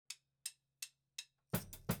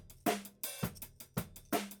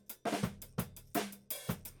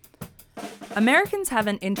Americans have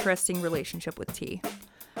an interesting relationship with tea.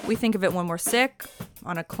 We think of it when we're sick,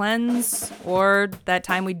 on a cleanse, or that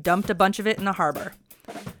time we dumped a bunch of it in the harbor.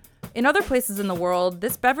 In other places in the world,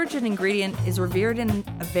 this beverage and ingredient is revered in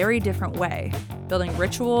a very different way, building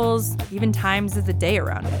rituals, even times of the day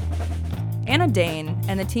around it. Anna Dane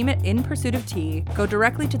and the team at In Pursuit of Tea go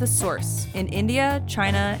directly to the source in India,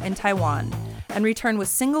 China, and Taiwan, and return with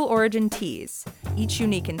single origin teas, each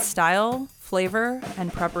unique in style, flavor,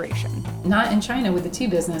 and preparation. Not in China with the tea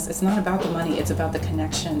business, it's not about the money, it's about the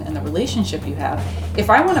connection and the relationship you have. If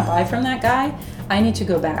I want to buy from that guy, I need to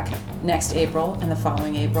go back next April and the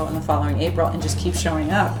following April and the following April and just keep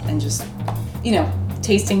showing up and just,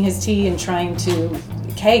 tasting his tea and trying to,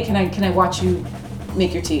 hey, can I watch you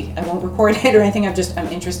make your tea? I won't record it or anything, I'm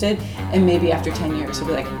interested. And maybe after 10 years, he'll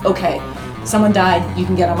be like, okay, someone died, you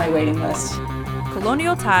can get on my waiting list.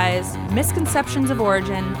 Colonial ties, misconceptions of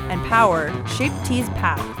origin, and power shape tea's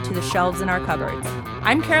path to the shelves in our cupboards.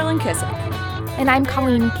 I'm Carolyn Kissick. And I'm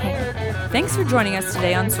Colleen King. Thanks for joining us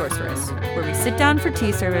today on Sorceress, where we sit down for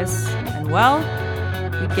tea service and, well,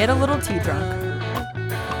 we get a little tea drunk.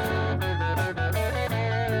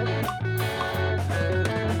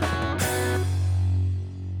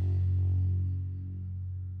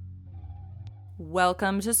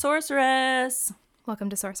 Welcome to Sorceress. Welcome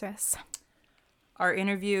to Sorceress. Our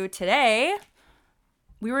interview today,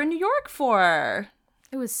 we were in New York for.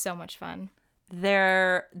 It was so much fun.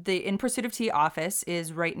 The In Pursuit of Tea office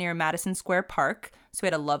is right near Madison Square Park. So we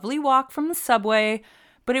had a lovely walk from the subway,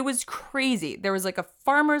 but it was crazy. There was like a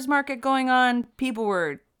farmer's market going on. People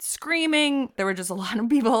were screaming. There were just a lot of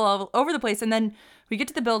people all over the place. And then we get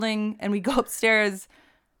to the building and we go upstairs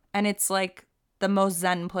and it's like the most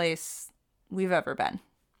zen place we've ever been.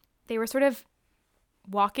 They were sort of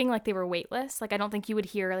walking like they were weightless. Like I don't think you would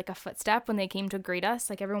hear like a footstep when they came to greet us.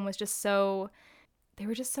 Like everyone was just they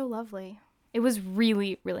were just so lovely. It was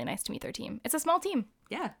really, really nice to meet their team. It's a small team.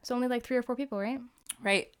 Yeah. It's only like 3 or 4 people, right?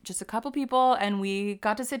 Right. Just a couple people. And we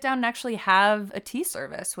got to sit down and actually have a tea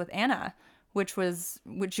service with Anna, which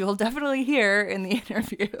you'll definitely hear in the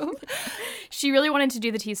interview. She really wanted to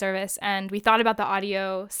do the tea service. And we thought about the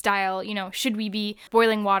audio style, should we be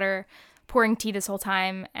boiling water, pouring tea this whole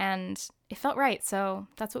time? And it felt right, so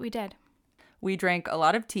that's what we did. We drank a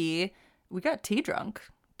lot of tea. We got tea drunk.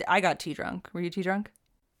 I got tea drunk. Were you tea drunk?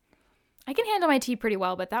 I can handle my tea pretty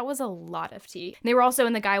well, but that was a lot of tea. They were also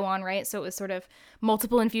in the Gaiwan, right? So it was sort of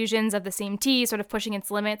multiple infusions of the same tea, sort of pushing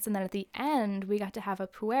its limits. And then at the end, we got to have a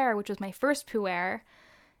pu'er, which was my first pu'er,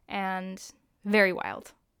 and very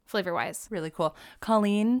wild, flavor-wise. Really cool.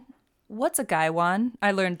 Colleen, what's a Gaiwan?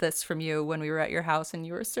 I learned this from you when we were at your house and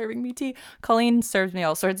you were serving me tea. Colleen serves me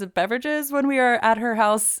all sorts of beverages when we are at her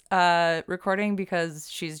house recording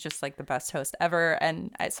because she's just like the best host ever.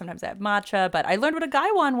 And sometimes I have matcha, but I learned what a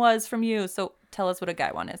Gaiwan was from you. So tell us what a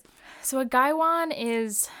Gaiwan is. So a Gaiwan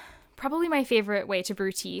is probably my favorite way to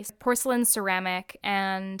brew tea. Porcelain ceramic,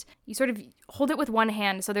 and you sort of hold it with one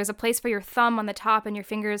hand. So there's a place for your thumb on the top and your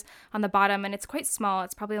fingers on the bottom, and it's quite small.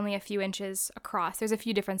 It's probably only a few inches across. There's a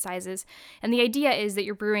few different sizes. And the idea is that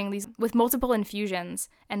you're brewing these with multiple infusions.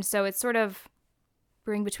 And so it's sort of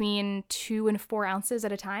brewing between 2 and 4 ounces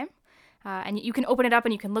at a time. And you can open it up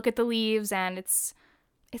and you can look at the leaves, and it's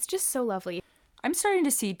just so lovely. I'm starting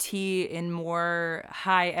to see tea in more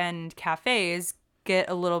high-end cafes get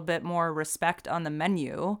a little bit more respect on the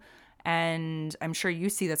menu. And I'm sure you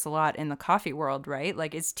see this a lot in the coffee world, right?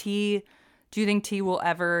 Like, do you think tea will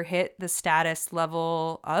ever hit the status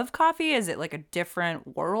level of coffee? Is it like a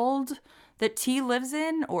different world that tea lives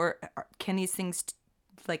in? Or can these things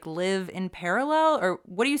like live in parallel? Or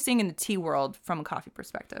what are you seeing in the tea world from a coffee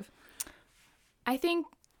perspective? I think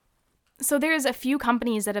so. There's a few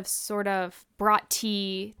companies that have sort of brought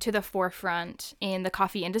tea to the forefront in the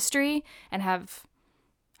coffee industry and have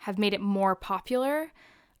made it more popular.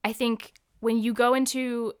 I think when you go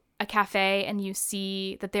into a cafe and you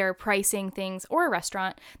see that they're pricing things, or a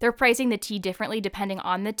restaurant, they're pricing the tea differently depending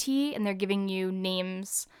on the tea, and they're giving you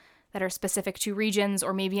names that are specific to regions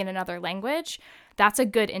or maybe in another language. That's a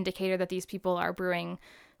good indicator that these people are brewing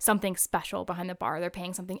something special behind the bar. They're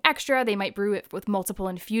paying something extra. They might brew it with multiple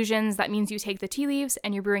infusions. That means you take the tea leaves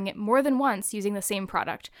and you're brewing it more than once using the same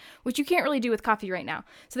product, which you can't really do with coffee right now.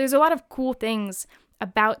 So there's a lot of cool things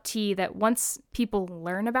about tea that once people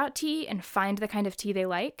learn about tea and find the kind of tea they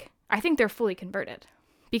like, I think they're fully converted.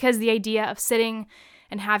 Because the idea of sitting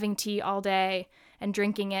and having tea all day and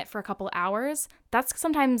drinking it for a couple hours, that's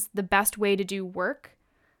sometimes the best way to do work.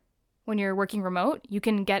 When you're working remote, you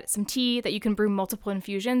can get some tea that you can brew multiple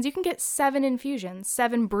infusions. You can get 7 infusions,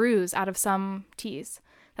 7 brews out of some teas.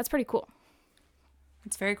 That's pretty cool.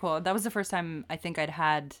 It's very cool. That was the first time I think I'd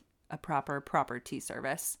had a proper tea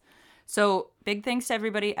service. So big thanks to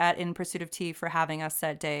everybody at In Pursuit of Tea for having us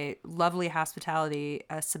that day. Lovely hospitality.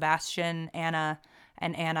 Sebastian, Anna,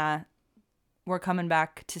 and Anna, we're coming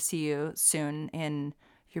back to see you soon in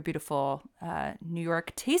your beautiful New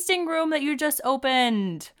York tasting room that you just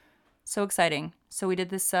opened. So exciting. So we did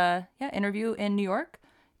this interview in New York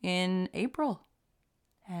in April.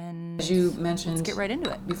 And as you mentioned, let's get right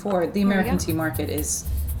into it. Before, the American tea market is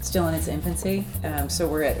still in its infancy. So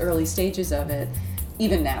we're at early stages of it.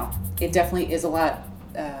 Even now, it definitely is a lot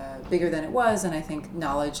bigger than it was. And I think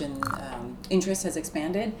knowledge and interest has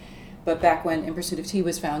expanded. But back when In Pursuit of Tea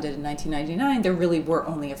was founded in 1999, there really were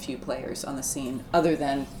only a few players on the scene other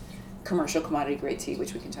than commercial commodity grade tea,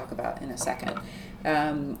 which we can talk about in a second.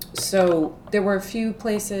 So there were a few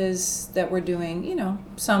places that were doing,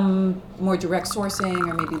 some more direct sourcing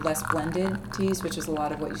or maybe less blended teas, which is a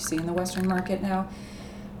lot of what you see in the Western market now.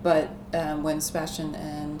 But when Sebastian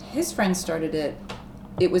and his friends started it,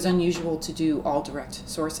 it was unusual to do all direct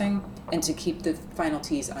sourcing and to keep the final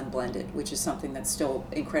teas unblended, which is something that's still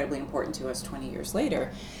incredibly important to us 20 years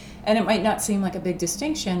later. And it might not seem like a big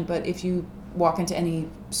distinction, but if you walk into any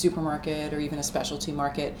supermarket or even a specialty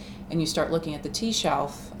market and you start looking at the tea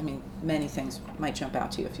shelf, I mean, many things might jump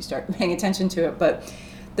out to you if you start paying attention to it, but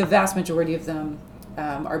the vast majority of them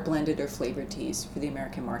are blended or flavored teas for the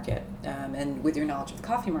American market. And with your knowledge of the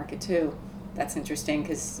coffee market too, that's interesting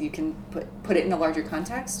because you can put it in a larger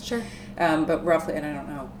context. Sure. But roughly, and I don't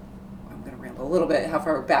know, I'm going to ramble a little bit how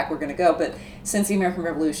far back we're going to go, but since the American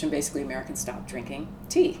Revolution, basically Americans stopped drinking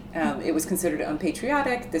tea. It was considered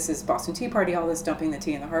unpatriotic. This is Boston Tea Party, all this dumping the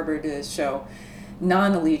tea in the harbor to show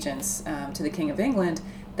non-allegiance to the King of England.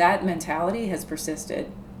 That mentality has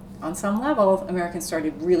persisted. On some level, Americans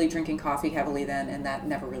started really drinking coffee heavily then, and that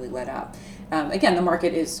never really let up. Again, the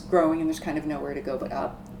market is growing and there's kind of nowhere to go but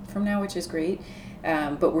up from now, which is great.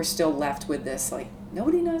 But we're still left with this, like,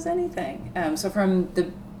 nobody knows anything. So from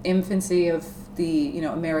the infancy of the,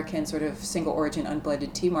 American sort of single origin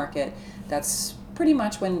unblended tea market, that's pretty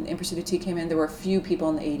much when In Pursuit of Tea came in. There were a few people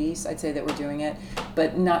in the 80s, I'd say, that were doing it,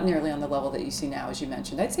 but not nearly on the level that you see now, as you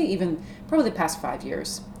mentioned. I'd say even probably the past 5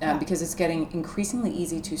 years, because it's getting increasingly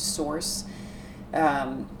easy to source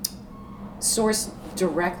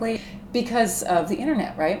directly because of the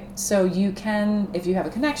internet, right? So you can, if you have a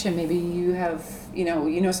connection, maybe you have,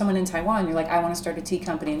 someone in Taiwan, you're like, I want to start a tea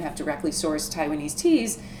company and have directly sourced Taiwanese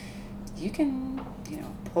teas. You can,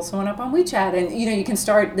 pull someone up on WeChat and, you can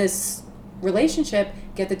start this relationship,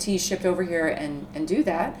 get the teas shipped over here and do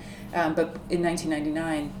that. But in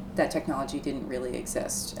 1999, that technology didn't really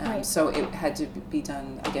exist. Right. So it had to be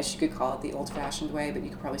done, I guess you could call it the old-fashioned way, but you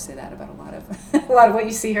could probably say that about a lot of what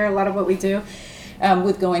you see here, a lot of what we do.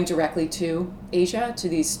 With going directly to Asia, to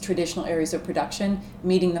these traditional areas of production,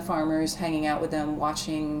 meeting the farmers, hanging out with them,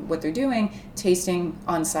 watching what they're doing, tasting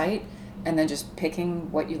on site, and then just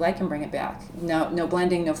picking what you like and bring it back. No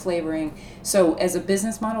blending, no flavoring. So as a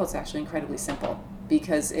business model, it's actually incredibly simple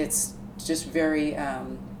because it's just very,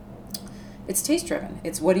 it's taste driven.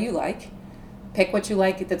 It's what do you like? Pick what you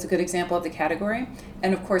like. That's a good example of the category.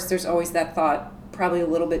 And of course, there's always that thought, probably a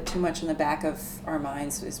little bit too much in the back of our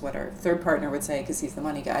minds is what our third partner would say because he's the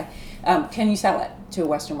money guy. Can you sell it to a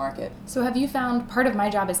Western market? So have you found part of my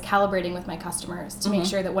job is calibrating with my customers to make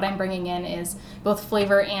sure that what I'm bringing in is both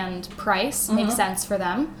flavor and price makes sense for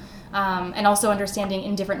them, and also understanding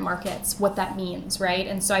in different markets what that means, right?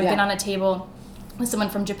 And so I've been on a table with someone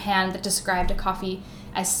from Japan that described a coffee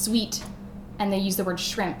as sweet, and they use the word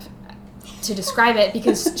shrimp to describe it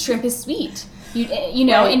because shrimp is sweet. Right.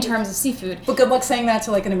 In terms of seafood. But good luck saying that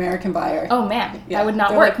to like an American buyer. Oh man, that would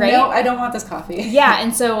not work, like, right? No, I don't want this coffee. Yeah,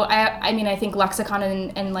 and so I think lexicon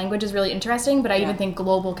and language is really interesting, but I even think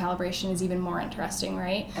global calibration is even more interesting,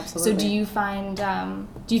 right? Absolutely. So do you find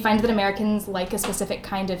that Americans like a specific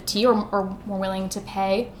kind of tea or more willing to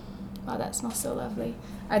pay? Wow, that smells so lovely.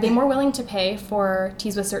 Are they more willing to pay for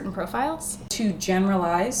teas with certain profiles? To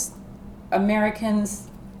generalize, Americans,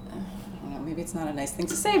 maybe it's not a nice thing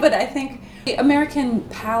to say, but I think the American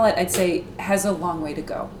palate, I'd say, has a long way to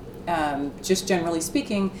go. Just generally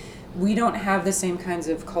speaking, we don't have the same kinds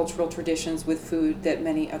of cultural traditions with food that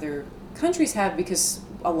many other countries have because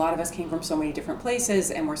a lot of us came from so many different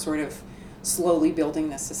places and we're sort of slowly building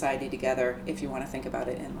this society together, if you want to think about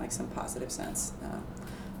it in like some positive sense.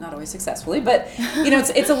 Not always successfully, but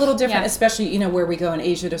it's a little different, especially where we go in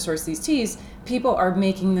Asia to source these teas. People are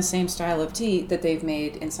making the same style of tea that they've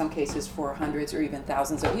made in some cases for hundreds or even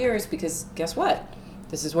thousands of years because guess what?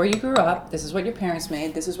 This is where you grew up. This is what your parents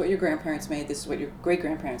made. This is what your grandparents made. This is what your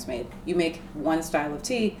great-grandparents made. You make one style of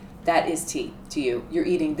tea. that is tea to you. You're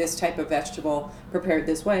eating this type of vegetable prepared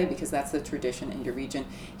this way because that's the tradition in your region.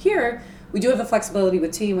 Here, we do have the flexibility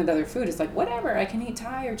with tea and with other food. It's like, whatever, I can eat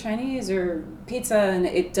Thai or Chinese or pizza, and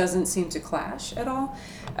it doesn't seem to clash at all.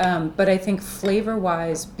 But I think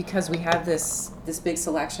flavor-wise, because we have this big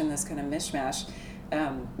selection, this kind of mishmash,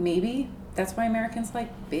 maybe that's why Americans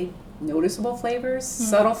like big, noticeable flavors,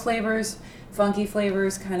 subtle flavors, funky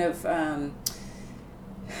flavors, kind of...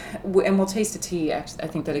 and we'll taste a tea. I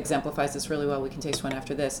think that exemplifies this really well. We can taste one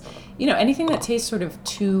after this. Anything that tastes sort of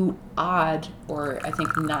too odd or I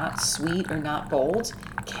think not sweet or not bold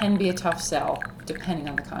can be a tough sell depending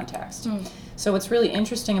on the context. So what's really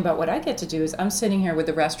interesting about what I get to do is I'm sitting here with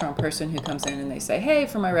the restaurant person who comes in and they say, hey,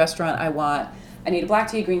 for my restaurant, I need a black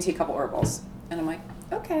tea, green tea, a couple herbals. And I'm like,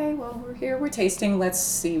 okay, well, we're here, we're tasting. Let's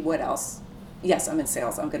see what else. Yes, I'm in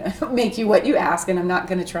sales. I'm going to make you what you ask, and I'm not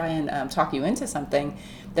going to try and talk you into something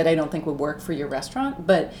that I don't think would work for your restaurant.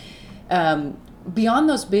 But beyond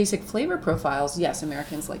those basic flavor profiles, yes,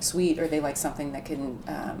 Americans like sweet, or they like something that can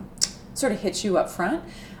sort of hit you up front.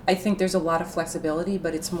 I think there's a lot of flexibility,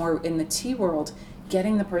 but it's more in the tea world,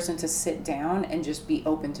 getting the person to sit down and just be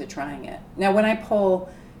open to trying it. Now, when I pull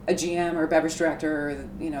a GM or a beverage director or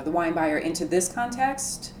the wine buyer into this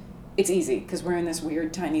context, it's easy because we're in this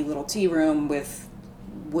weird tiny little tea room with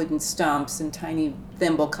wooden stumps and tiny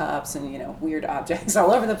thimble cups and weird objects all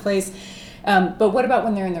over the place. But what about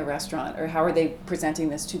when they're in their restaurant, or how are they presenting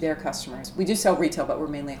this to their customers? We do sell retail, but we're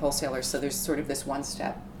mainly wholesalers, so there's sort of this one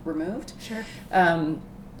step removed. Sure.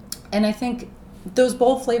 And I think those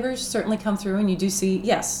bold flavors certainly come through, and you do see,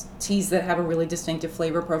 yes, teas that have a really distinctive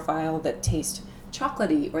flavor profile that taste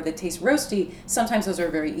chocolatey or that taste roasty. Sometimes those are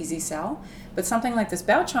a very easy sell. But something like this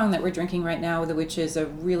Baochang that we're drinking right now, which is a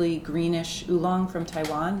really greenish oolong from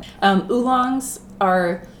Taiwan. Oolongs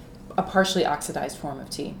are a partially oxidized form of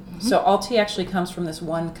tea. So all tea actually comes from this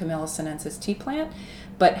one Camellia sinensis tea plant,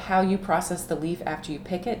 but how you process the leaf after you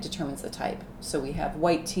pick it determines the type. So we have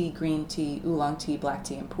white tea, green tea, oolong tea, black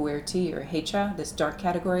tea, and pu'er tea, or heicha, this dark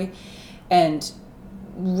category. And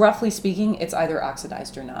roughly speaking, it's either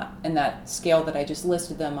oxidized or not. And that scale that I just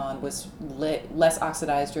listed them on was less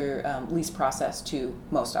oxidized or least processed to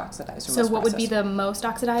most oxidized. Or so most what processed. would be the most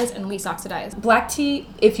oxidized and least oxidized? Black tea,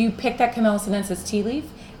 if you pick that Camellia sinensis tea leaf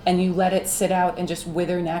and you let it sit out and just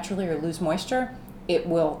wither naturally or lose moisture, it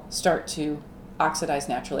will start to oxidize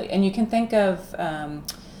naturally. And you can think of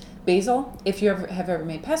basil, if you have ever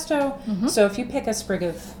made pesto. So if you pick a sprig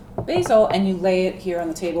of basil and you lay it here on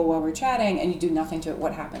the table while we're chatting and you do nothing to it,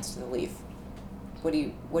 what happens to the leaf? What do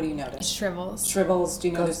you notice? It shrivels. Shrivels. Do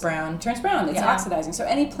you notice? brown. Turns brown. It's Yeah. oxidizing. So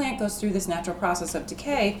any plant goes through this natural process of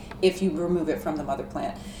decay if you remove it from the mother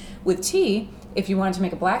plant. With tea, if you wanted to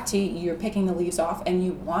make a black tea, you're picking the leaves off and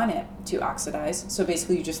you want it to oxidize. So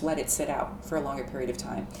basically you just let it sit out for a longer period of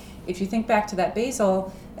time. If you think back to that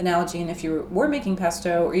basil analogy, and if you were making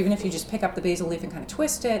pesto, or even if you just pick up the basil leaf and kind of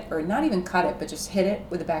twist it, or not even cut it, but just hit it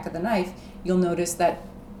with the back of the knife, you'll notice that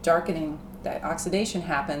darkening, that oxidation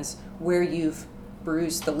happens where you've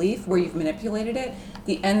bruised the leaf, where you've manipulated it.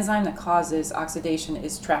 The enzyme that causes oxidation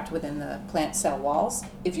is trapped within the plant cell walls.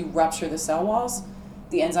 If you rupture the cell walls,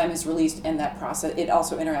 the enzyme is released, and that process, it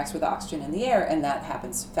also interacts with oxygen in the air, and that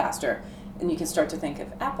happens faster. And you can start to think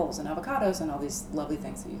of apples and avocados and all these lovely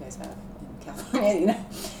things that you guys have in California,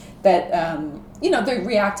 that, they're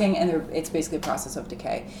reacting, and it's basically a process of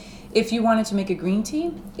decay. If you wanted to make a green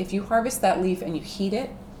tea, if you harvest that leaf and you heat it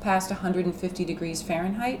past 150 degrees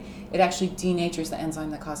Fahrenheit, it actually denatures the enzyme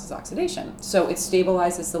that causes oxidation. So it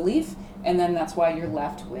stabilizes the leaf, and then that's why you're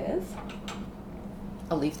left with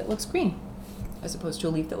a leaf that looks green, as opposed to a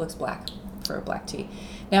leaf that looks black for a black tea.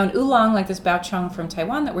 Now, an oolong like this Baochang from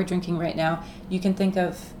Taiwan that we're drinking right now, you can think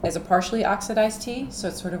of as a partially oxidized tea, so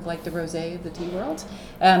it's sort of like the rosé of the tea world.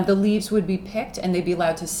 The leaves would be picked and they'd be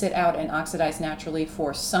allowed to sit out and oxidize naturally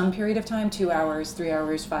for some period of time, 2 hours, 3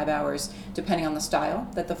 hours, 5 hours, depending on the style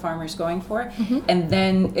that the farmer's going for. And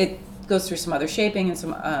then it goes through some other shaping and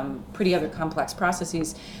some pretty other complex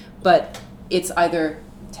processes, but it's either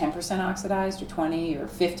 10% oxidized or 20 or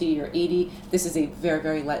 50 or 80. This is a very,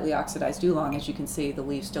 very lightly oxidized oolong. As you can see, the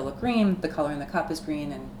leaves still look green. The color in the cup is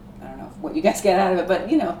green, and I don't know what you guys get out of it, but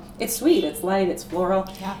it's sweet, it's light, it's floral.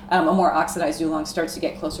 Yeah. A more oxidized oolong starts to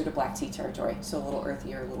get closer to black tea territory, so a little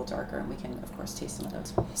earthier, a little darker, and we can, of course, taste some of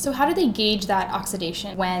those. So how do they gauge that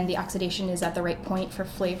oxidation when the oxidation is at the right point for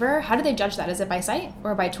flavor? How do they judge that? Is it by sight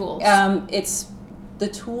or by tools? It's the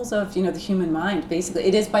tools of, the human mind, basically.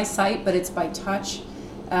 It is by sight, but it's by touch.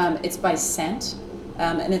 It's by scent,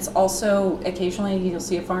 and it's also occasionally you'll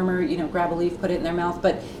see a farmer, grab a leaf, put it in their mouth.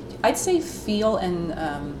 But I'd say feel and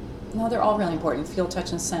they're all really important. Feel,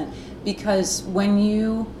 touch, and scent, because when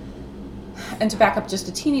you And to back up just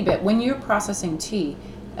a teeny bit, when you're processing tea,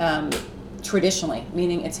 traditionally,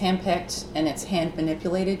 meaning it's hand-picked and it's hand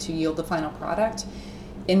manipulated to yield the final product,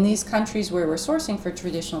 in these countries where we're sourcing for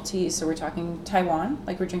traditional teas, so we're talking Taiwan,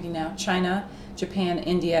 like we're drinking now, China, Japan,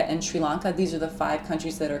 India, and Sri Lanka. These are the 5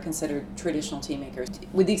 countries that are considered traditional tea makers.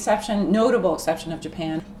 With the exception, notable exception of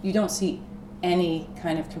Japan, you don't see any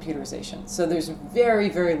kind of computerization. So there's very,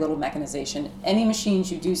 very little mechanization. Any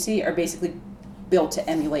machines you do see are basically built to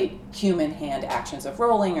emulate human hand actions of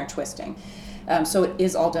rolling or twisting. So it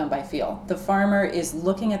is all done by feel. The farmer is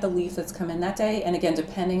looking at the leaf that's come in that day, and again,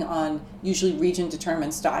 depending on usually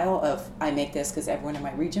region-determined style of I make this because everyone in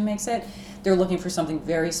my region makes it, they're looking for something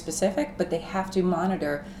very specific, but they have to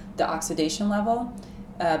monitor the oxidation level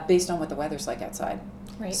based on what the weather's like outside.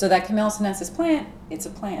 Right. So that Camellia sinensis plant, it's a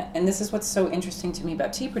plant. And this is what's so interesting to me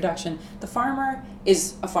about tea production. The farmer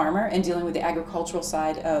is a farmer and dealing with the agricultural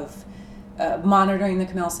side of monitoring the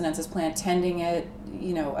Camellia sinensis plant, tending it,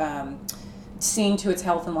 seeing to its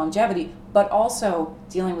health and longevity, but also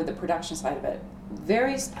dealing with the production side of it.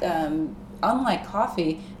 Very unlike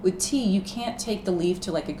coffee, with tea, you can't take the leaf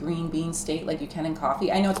to like a green bean state like you can in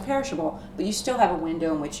coffee. I know it's perishable, but you still have a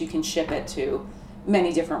window in which you can ship it to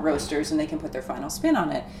many different roasters and they can put their final spin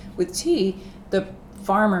on it. With tea, the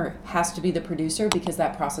farmer has to be the producer because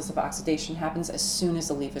that process of oxidation happens as soon as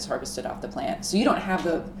the leaf is harvested off the plant. So you don't have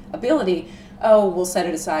the ability, we'll set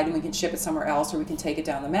it aside and we can ship it somewhere else, or we can take it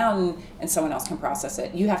down the mountain and someone else can process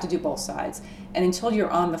it. You have to do both sides. And until you're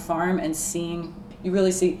on the farm and seeing, you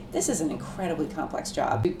really see, this is an incredibly complex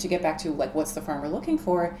job. To get back to like what's the farmer looking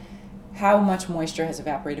for, how much moisture has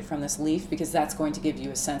evaporated from this leaf, because that's going to give you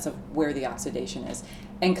a sense of where the oxidation is.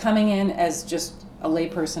 And coming in as just a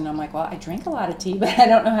layperson, I'm like, well, I drink a lot of tea, but I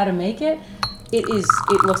don't know how to make it. It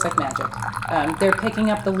looks like magic. They're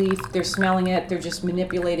picking up the leaf, they're smelling it, they're just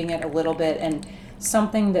manipulating it a little bit, and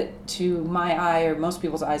something that to my eye or most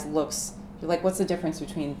people's eyes looks, you're like, what's the difference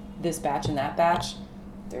between this batch and that batch?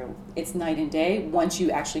 It's night and day. Once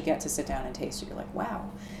you actually get to sit down and taste it, you're like,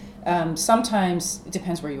 wow. Sometimes it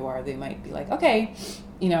depends where you are. They might be like, okay,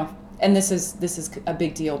 and this is a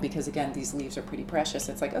big deal because again, these leaves are pretty precious.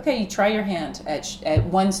 It's like, okay, you try your hand at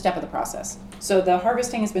one step of the process. So the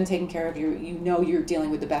harvesting has been taken care of. You're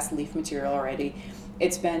dealing with the best leaf material already.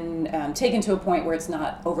 It's been taken to a point where it's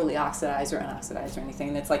not overly oxidized or unoxidized or anything.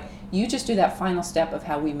 And it's like, you just do that final step of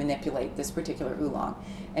how we manipulate this particular oolong.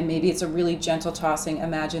 And maybe it's a really gentle tossing.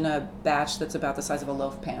 Imagine a batch that's about the size of a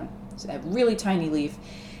loaf pan. It's a really tiny leaf.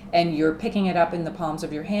 And you're picking it up in the palms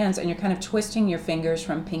of your hands and you're kind of twisting your fingers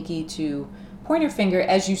from pinky to pointer finger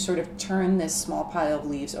as you sort of turn this small pile of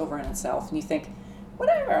leaves over on itself. And you think,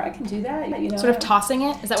 whatever, I can do that. Sort of tossing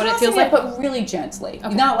it? Is that what it feels like? like? But really gently.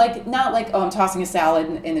 Okay. Not like, oh, I'm tossing a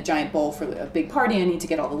salad in a giant bowl for a big party. I need to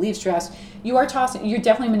get all the leaves dressed. You're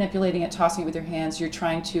definitely manipulating it, tossing it with your hands. You're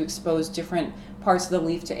trying to expose different parts of the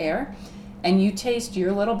leaf to air. And you taste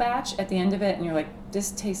your little batch at the end of it and you're like,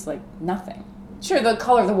 this tastes like nothing. Sure, the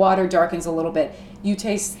color of the water darkens a little bit. You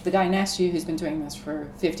taste the guy next to you who's been doing this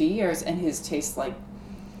for 50 years, and his tastes like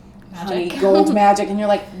honey, gold magic. And you're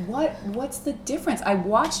like, what's the difference? I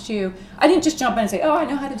watched you. I didn't just jump in and say, oh, I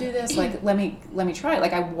know how to do this. Like, let me try it.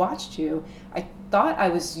 Like, I watched you. I thought I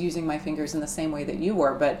was using my fingers in the same way that you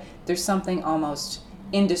were, but there's something almost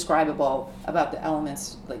indescribable about the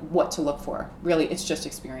elements, like what to look for. Really, it's just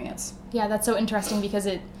experience. Yeah, that's so interesting because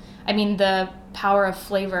the power of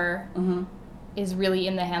flavor is really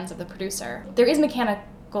in the hands of the producer. There is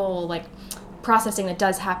mechanical processing that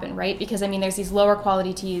does happen, right? Because there's these lower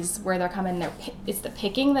quality teas where they're coming, it's the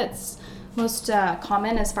picking that's most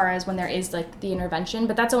common as far as when there is the intervention,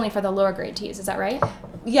 but that's only for the lower grade teas. Is that right?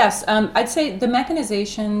 Yes, I'd say the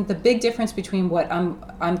mechanization, the big difference between what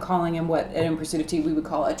I'm calling and what in Pursuit of Tea we would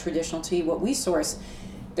call a traditional tea, what we source,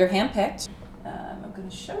 they're hand-picked. I'm going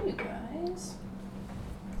to show you guys.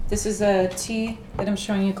 This is a tea that I'm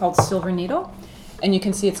showing you called Silver Needle, and you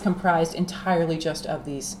can see it's comprised entirely just of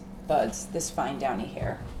these buds, this fine downy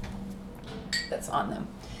hair that's on them.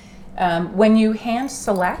 When you hand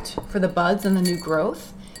select for the buds and the new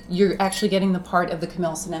growth, you're actually getting the part of the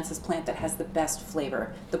Camellia sinensis plant that has the best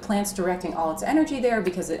flavor. The plant's directing all its energy there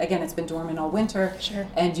because, it's been dormant all winter. Sure.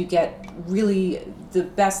 And you get really the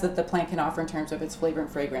best that the plant can offer in terms of its flavor and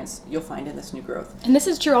fragrance you'll find in this new growth. And this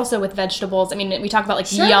is true also with vegetables. We talk about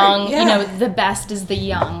Sure, young, yeah. The best is the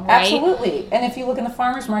young, right? Absolutely. And if you look in the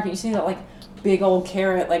farmer's market, you see that big old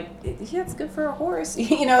carrot, it's good for a horse.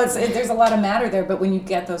 There's a lot of matter there, but when you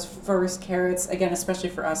get those first carrots, again, especially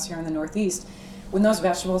for us here in the Northeast, when those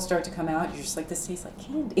vegetables start to come out, you're just like, this tastes like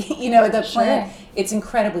candy. The plant, it's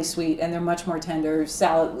incredibly sweet, and they're much more tender.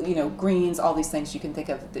 Salad, greens, all these things you can think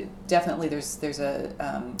of. Definitely there's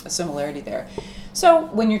a similarity there. So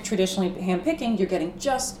when you're traditionally hand picking, you're getting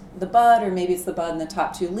just the bud, or maybe it's the bud and the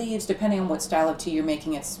top 2 leaves. Depending on what style of tea you're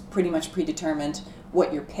making, it's pretty much predetermined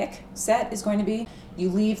what your pick set is going to be. You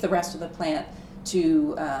leave the rest of the plant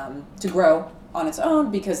to grow on its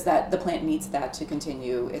own, because the plant needs that to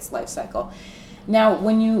continue its life cycle. Now,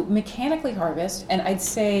 when you mechanically harvest, and I'd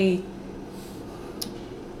say,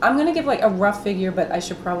 I'm going to give like a rough figure, but I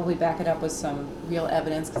should probably back it up with some real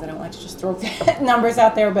evidence, because I don't like to just throw numbers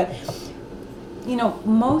out there, but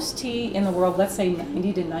most tea in the world, let's say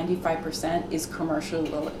 90 to 95% is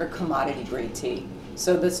commercial or commodity grade tea.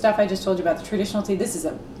 So the stuff I just told you about, the traditional tea, this is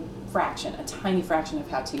a tiny fraction of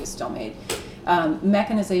how tea is still made.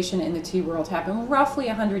 Mechanization in the tea world happened roughly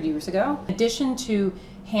 100 years ago. In addition to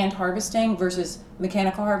hand harvesting versus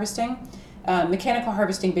mechanical harvesting,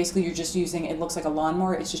 basically you're just using, it looks like a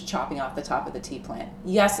lawnmower, it's just chopping off the top of the tea plant.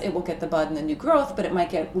 Yes, it will get the bud and the new growth, but it might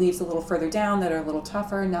get leaves a little further down that are a little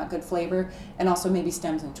tougher, not good flavor, and also maybe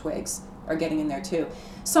stems and twigs are getting in there too.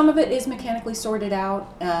 Some of it is mechanically sorted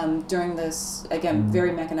out during this, again,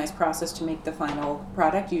 very mechanized process to make the final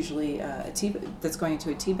product, usually a tea that's going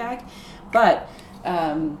into a tea bag, but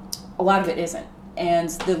a lot of it isn't. And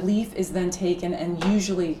the leaf is then taken and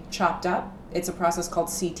usually chopped up. It's a process called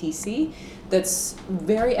CTC that's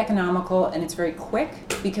very economical, and it's very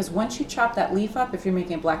quick, because once you chop that leaf up, if you're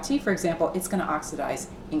making a black tea, for example, it's going to oxidize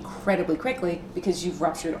incredibly quickly, because you've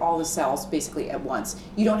ruptured all the cells basically at once.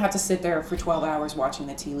 You don't have to sit there for 12 hours watching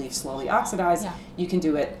the tea leaf slowly oxidize. Yeah. You can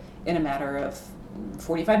do it in a matter of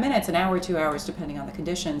 45 minutes, an hour, 2 hours, depending on the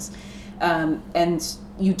conditions. And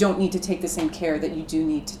you don't need to take the same care that you do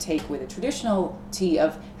need to take with a traditional tea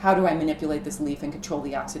of how do I manipulate this leaf and control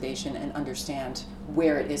the oxidation and understand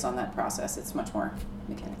where it is on that process. It's much more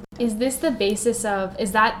mechanical. Is this the basis of,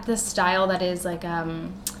 is that the style that is like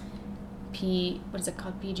what is it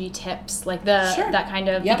called, PG tips, like that kind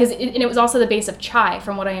of, yep. Because it was also the base of chai,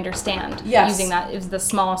 from what I understand. Yes. Using that, it was the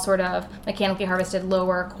small sort of mechanically harvested,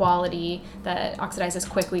 lower quality that oxidizes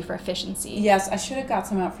quickly for efficiency. Yes, I should have got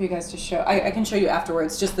some out for you guys to show. I can show you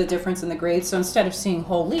afterwards just the difference in the grades. So instead of seeing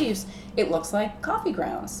whole leaves, it looks like coffee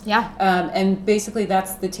grounds. Yeah. And basically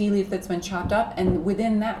that's the tea leaf that's been chopped up. And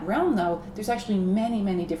within that realm, though, there's actually many,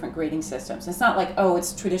 many different grading systems. It's not like,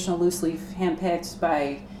 it's traditional loose leaf handpicked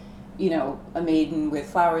by a maiden with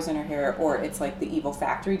flowers in her hair, or it's like the evil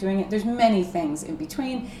factory doing it. There's many things in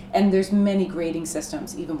between, and there's many grading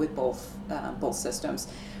systems, even with both systems.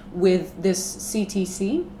 With this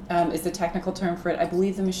CTC is the technical term for it. I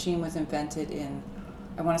believe the machine was invented in,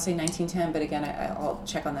 I want to say 1910, but again, I'll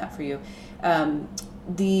check on that for you.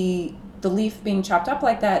 The leaf being chopped up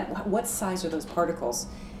like that, what size are those particles?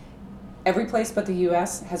 Every place but the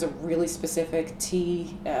U.S. has a really specific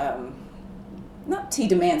tea, not tea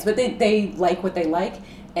demands, but they like what they like.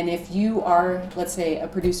 And if you are, let's say, a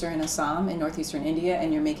producer in Assam in northeastern India,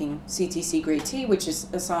 and you're making CTC grade tea, which is,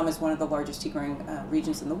 Assam is one of the largest tea growing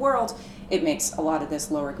regions in the world, it makes a lot of this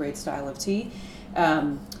lower grade style of tea.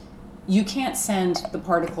 You can't send the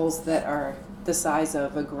particles that are the size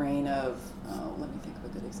of a grain of, let me think of a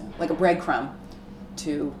good example, like a breadcrumb,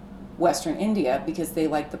 to Western India, because they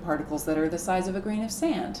like the particles that are the size of a grain of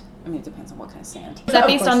sand. I mean, it depends on what kind of sand. Is that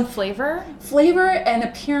based on flavor? Flavor and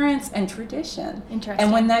appearance and tradition. Interesting.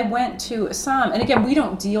 And when I went to Assam, and again, we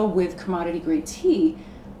don't deal with commodity grade tea,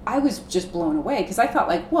 I was just blown away, because I thought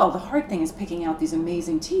like, well, the hard thing is picking out these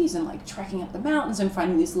amazing teas and like trekking up the mountains and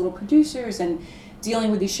finding these little producers and dealing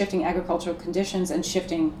with these shifting agricultural conditions and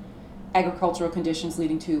shifting agricultural conditions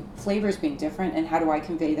leading to flavors being different, and how do I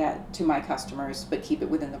convey that to my customers but keep it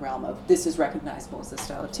within the realm of this is recognizable as this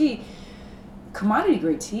style of tea. Commodity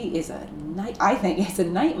grade tea is I think it's a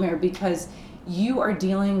nightmare, because you are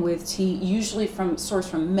dealing with tea usually sourced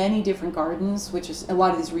from many different gardens, which is a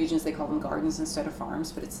lot of these regions, they call them gardens instead of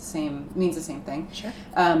farms, but it means the same thing. Sure.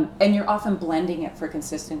 And you're often blending it for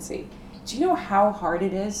consistency. Do you know how hard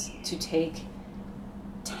it is to take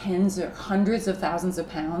tens or hundreds of thousands of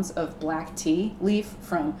pounds of black tea leaf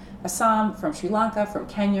from Assam, from Sri Lanka, from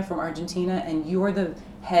Kenya, from Argentina, and you're the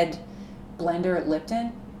head blender at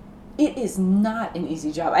Lipton? It is not an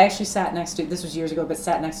easy job. I actually sat next to, this was years ago, but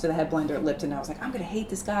sat next to the head blender at Lipton. And I was like, I'm going to hate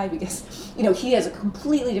this guy because, he has a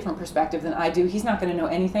completely different perspective than I do. He's not going to know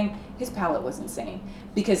anything. His palate was insane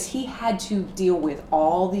because he had to deal with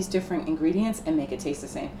all these different ingredients and make it taste the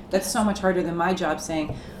same. That's so much harder than my job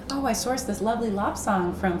saying, oh, I sourced this lovely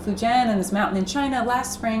lapsang from Fujian and this mountain in China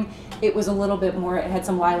last spring. It was a little bit more, it had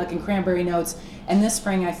some lilac and cranberry notes. And this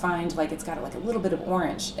spring I find like it's got like a little bit of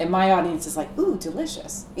orange. And my audience is like, ooh,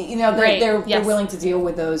 delicious. They're willing to deal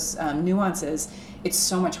with those nuances. It's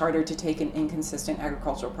so much harder to take an inconsistent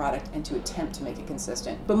agricultural product and to attempt to make it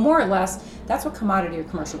consistent. But more or less, that's what commodity or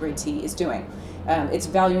commercial grade tea is doing. It's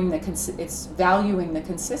valuing the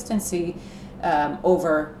consistency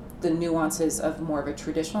over the nuances of more of a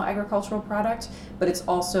traditional agricultural product, but it's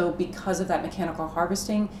also, because of that mechanical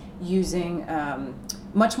harvesting, using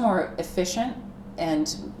much more efficient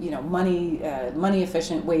and money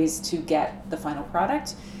efficient ways to get the final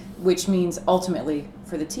product, which means ultimately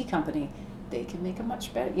for the tea company, they can make a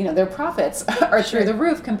much better, their profits are through the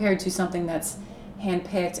roof compared to something that's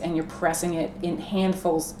hand-picked and you're pressing it in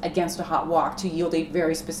handfuls against a hot wok to yield a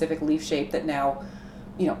very specific leaf shape that now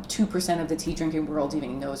 2% of the tea drinking world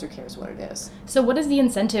even knows or cares what it is. So what is the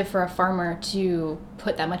incentive for a farmer to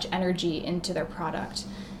put that much energy into their product?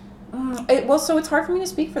 So it's hard for me to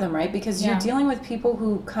speak for them, right? Because you're dealing with people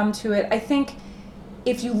who come to it. I think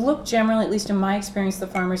if you look generally, at least in my experience, the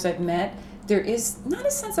farmers I've met, there is not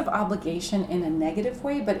a sense of obligation in a negative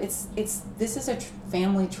way, but this is a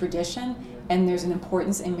family tradition, and there's an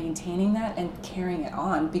importance in maintaining that and carrying it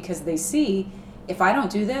on, because they see, if I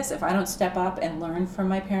don't do this, if I don't step up and learn from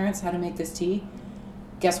my parents how to make this tea,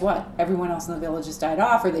 guess what? Everyone else in the village has died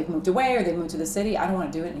off, or they've moved away, or they've moved to the city. I don't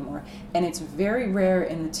want to do it anymore. And it's very rare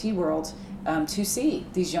in the tea world to see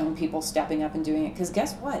these young people stepping up and doing it, because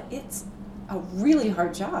guess what? It's a really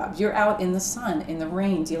hard job. You're out in the sun, in the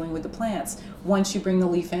rain, dealing with the plants. Once you bring the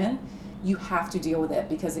leaf in, you have to deal with it,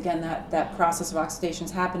 because again, that process of oxidation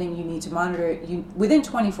is happening. You need to monitor it. Within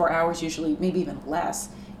 24 hours, usually, maybe even less,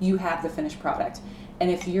 you have the finished product. And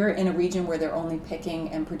if you're in a region where they're only picking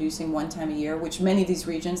and producing one time a year, which many of these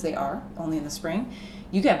regions they are, only in the spring,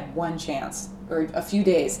 you get one chance or a few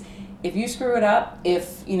days. If you screw it up,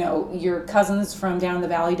 if your cousins from down the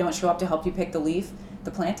valley don't show up to help you pick the leaf, the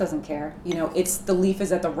plant doesn't care. The leaf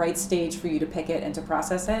is at the right stage for you to pick it and to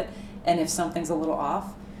process it. And if something's a little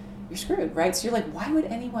off, you're screwed, right? So you're like, why would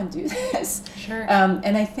anyone do this? Sure.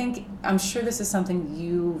 And I'm sure this is something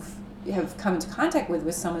you have come into contact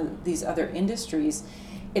with some of these other industries.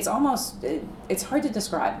 It's hard to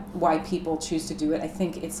describe why people choose to do it. I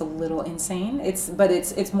think it's a little insane.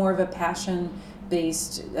 It's more of a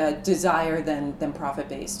passion-based desire than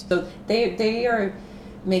profit-based. So they are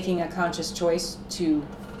making a conscious choice to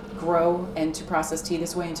grow and to process tea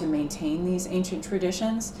this way and to maintain these ancient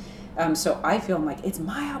traditions. So I feel like it's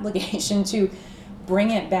my obligation to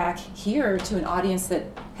bring it back here to an audience that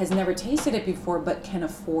has never tasted it before but can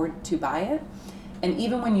afford to buy it. And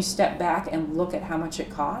even when you step back and look at how much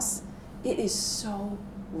it costs, it is so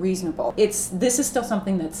reasonable. This is still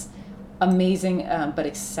something that's amazing but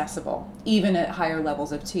accessible, even at higher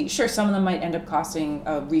levels of tea. Sure, some of them might end up costing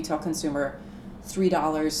a retail consumer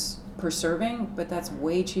 $3 per serving, but that's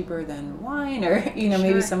way cheaper than wine or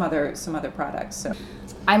maybe some other products. So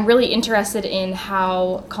I'm really interested in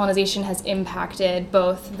how colonization has impacted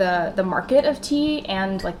both the market of tea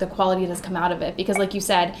and like the quality that has come out of it, because like you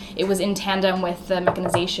said, it was in tandem with the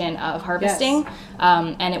mechanization of harvesting.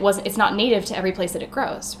 Yes. And it's not native to every place that it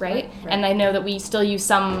grows, right? And I know that we still use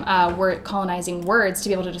some colonizing words to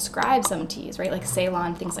be able to describe some teas, right? Like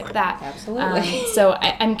Ceylon, things like that. Absolutely. So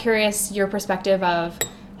I'm curious your perspective of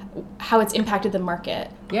how it's impacted the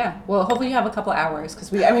market. Yeah, well, hopefully you have a couple hours, because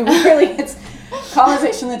it's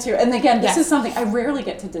colonization that's here. And again, this is something I rarely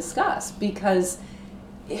get to discuss, because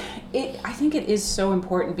I think it is so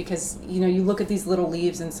important, because you look at these little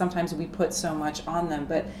leaves and sometimes we put so much on them,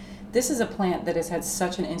 but this is a plant that has had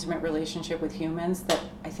such an intimate relationship with humans that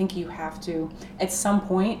I think you have to, at some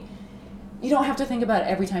point, you don't have to think about it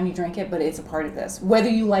every time you drink it, but it's a part of this. Whether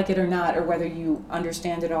you like it or not, or whether you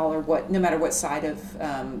understand it all, or no matter what side of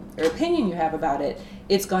or opinion you have about it,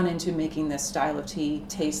 it's gone into making this style of tea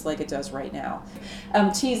taste like it does right now.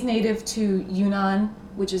 Tea is native to Yunnan,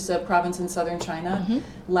 which is a province in southern China,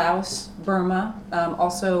 Laos, Burma,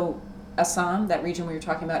 also Assam, that region we were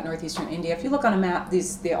talking about, northeastern India. If you look on a map,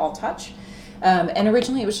 they all touch. And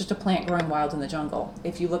originally it was just a plant growing wild in the jungle.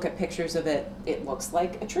 If you look at pictures of it, it looks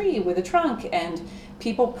like a tree with a trunk, and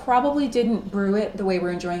people probably didn't brew it the way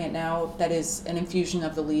we're enjoying it now. That is an infusion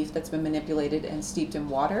of the leaf that's been manipulated and steeped in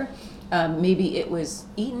water. Maybe it was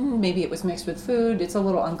eaten, maybe it was mixed with food. It's a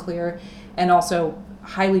little unclear, and also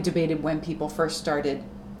highly debated when people first started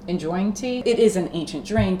enjoying tea. It is an ancient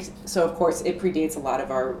drink, so of course it predates a lot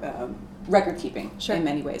of our record keeping in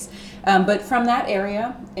many ways. But from that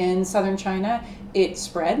area in southern China, it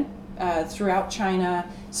spread throughout China.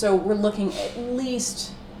 So we're looking at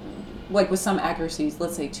least, like with some accuracies,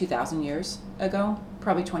 let's say 2,000 years ago,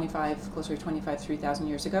 probably closer to 3,000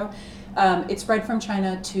 years ago. It spread from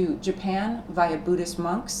China to Japan via Buddhist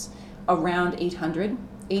monks around 800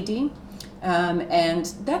 AD. And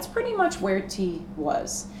that's pretty much where tea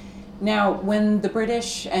was. Now, when the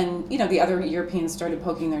British and the other Europeans started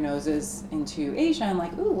poking their noses into Asia and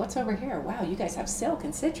like, ooh, what's over here? Wow, you guys have silk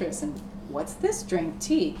and citrus, and what's this drink?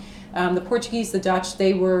 Tea. The Portuguese, the Dutch,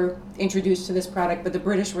 they were introduced to this product, but the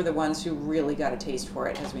British were the ones who really got a taste for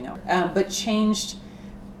it, as we know. But changed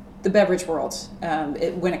the beverage world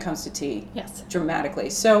when it comes to tea dramatically.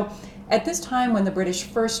 So at this time, when the British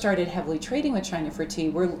first started heavily trading with China for tea,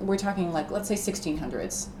 we're talking like, let's say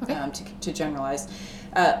 1600s, to generalize.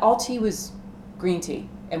 All tea was green tea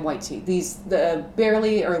and white tea. The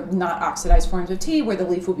barely or not oxidized forms of tea where the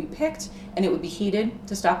leaf would be picked and it would be heated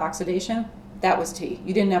to stop oxidation, that was tea.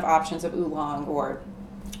 You didn't have options of oolong or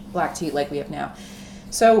black tea like we have now.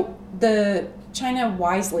 So China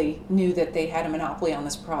wisely knew that they had a monopoly on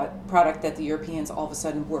this product that the Europeans all of a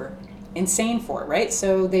sudden were insane for, right?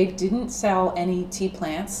 So they didn't sell any tea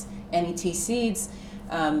plants, any tea seeds.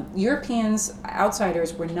 Europeans,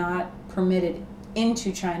 outsiders, were not permitted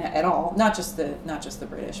into China at all. Not just the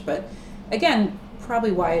British, but again,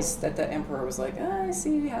 probably wise that the emperor was like, I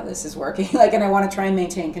see how this is working, and I want to try and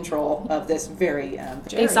maintain control of this very.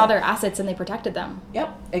 They saw their assets and they protected them.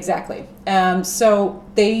 Yep, exactly. So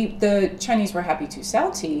the Chinese were happy to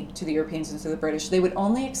sell tea to the Europeans and to the British. They would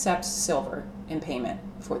only accept silver in payment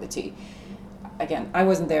for the tea. Again, I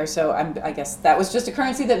wasn't there, so I guess that was just a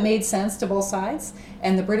currency that made sense to both sides.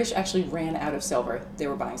 And the British actually ran out of silver. They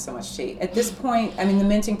were buying so much tea. At this point, the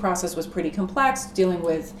minting process was pretty complex, dealing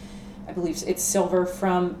with, I believe it's silver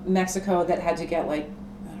from Mexico that had to get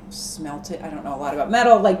smelted. I don't know a lot about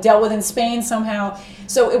metal, dealt with in Spain somehow.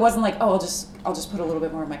 So it wasn't like, oh, I'll just put a little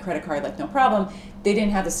bit more of my credit card, no problem. They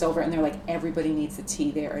didn't have the silver, and they're like, everybody needs the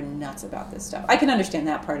tea. They are nuts about this stuff. I can understand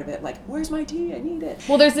that part of it, where's my tea? I need it.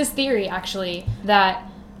 Well, there's this theory, actually, that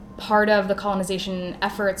part of the colonization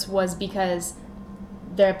efforts was because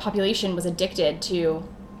the population was addicted to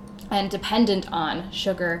and dependent on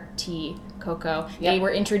sugar, tea, cocoa. Yep. They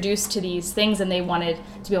were introduced to these things and they wanted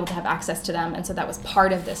to be able to have access to them, and so that was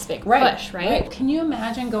part of this big push, right? Can you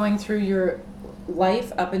imagine going through your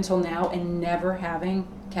life up until now and never having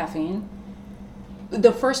caffeine?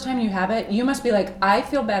 The first time you have it, you must be like, I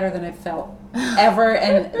feel better than I've felt ever,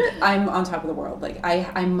 and I'm on top of the world.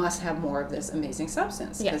 I must have more of this amazing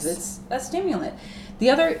substance because it's a stimulant. The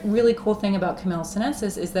other really cool thing about Camellia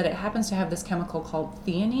sinensis is that it happens to have this chemical called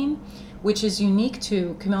theanine, which is unique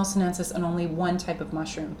to Camellia sinensis and only one type of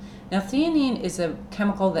mushroom. Now, theanine is a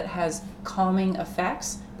chemical that has calming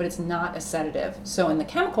effects, but it's not a sedative. So in the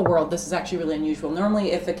chemical world, this is actually really unusual.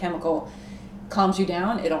 Normally, if a chemical calms you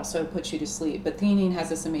down, it also puts you to sleep. But theanine has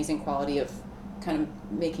this amazing quality of kind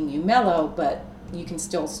of making you mellow, but you can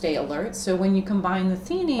still stay alert. So when you combine the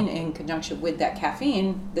theanine in conjunction with that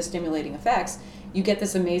caffeine, the stimulating effects, you get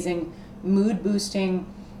this amazing mood-boosting,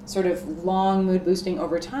 sort of long mood-boosting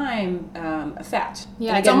over time effect.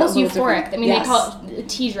 Yeah, it's almost euphoric. They call it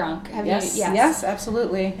tea drunk. Yes,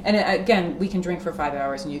 absolutely. And again, we can drink for 5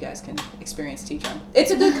 hours and you guys can experience tea drunk.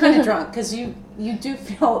 It's a good kind of drunk because you do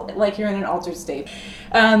feel like you're in an altered state.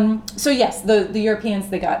 So yes, the Europeans,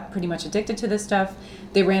 they got pretty much addicted to this stuff.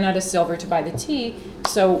 They ran out of silver to buy the tea.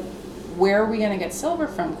 So where are we going to get silver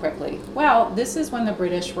from quickly? Well, this is when the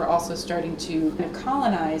British were also starting to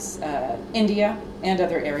colonize India and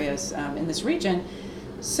other areas in this region.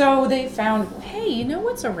 So they found, hey, you know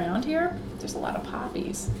what's around here? There's a lot of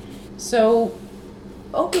poppies. So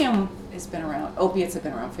opium has been around. Opiates have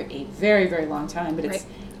been around for a very, very long time. But it's,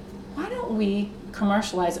 why don't we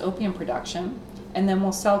commercialize opium production, and then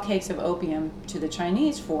we'll sell cakes of opium to the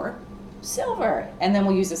Chinese for silver, and then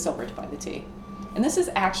we'll use the silver to buy the tea. And this is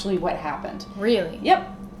actually what happened. Really?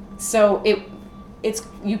 Yep. So it's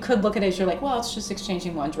you could look at it as you're like, well, it's just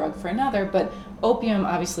exchanging one drug for another, but opium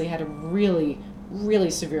obviously had a really,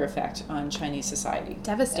 really severe effect on Chinese society.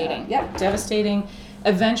 Devastating. Devastating.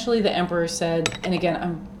 Eventually the emperor said, and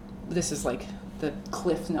again, this is like the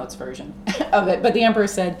Cliff Notes version of it, but the emperor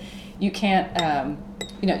said, you can't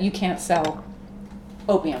you can't sell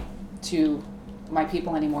opium to my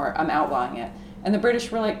people anymore. I'm outlawing it. And the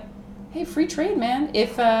British were like, hey, free trade, man.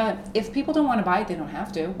 If people don't want to buy it, they don't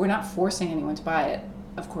have to. We're not forcing anyone to buy it.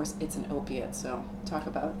 Of course, it's an opiate, so talk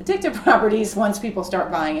about addictive properties. Once people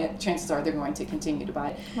start buying it, chances are they're going to continue to buy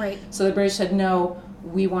it. Right. So the British said, no,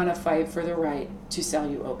 we want to fight for the right to sell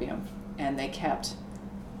you opium. And they kept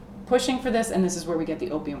pushing for this, and this is where we get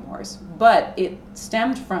the Opium Wars. But it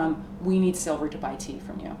stemmed from, we need silver to buy tea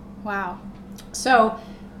from you. Wow. So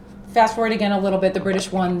fast forward again a little bit, the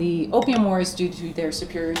British won the Opium Wars due to their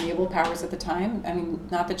superior naval powers at the time. I mean,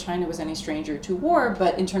 not that China was any stranger to war,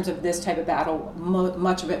 but in terms of this type of battle,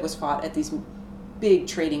 much of it was fought at these big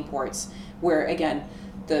trading ports where, again,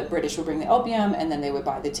 the British would bring the opium and then they would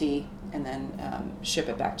buy the tea and then ship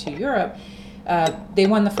it back to Europe. They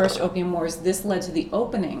won the first Opium Wars. This led to the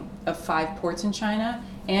opening of 5 ports in China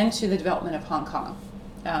and to the development of Hong Kong.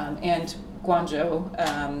 And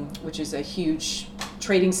Guangzhou, which is a huge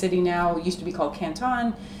trading city now, used to be called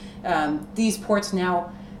Canton. These ports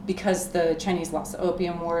now, because the Chinese lost the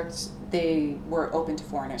Opium Wars, they were open to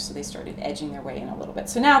foreigners, so they started edging their way in a little bit.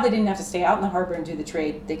 So now they didn't have to stay out in the harbor and do the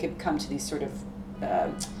trade. They could come to these sort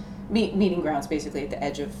of meeting grounds, basically at the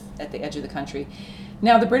edge of the country.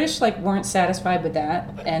 Now the British weren't satisfied with that,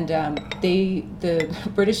 and the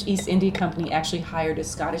British East India Company actually hired a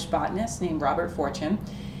Scottish botanist named Robert Fortune.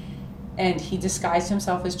 And he disguised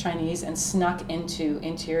himself as Chinese and snuck into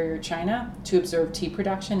interior China to observe tea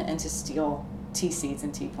production and to steal tea seeds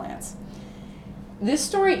and tea plants. This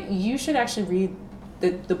story, you should actually read.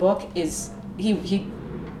 The book is, he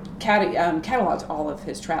cataloged all of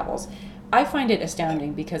his travels. I find it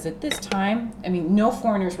astounding because at this time, I mean, no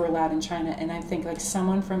foreigners were allowed in China, and I think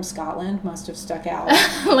someone from Scotland must have stuck out. A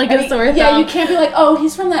sore thumb. Yeah, you can't be like, oh,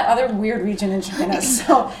 he's from that other weird region in China.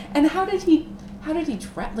 So, and how did he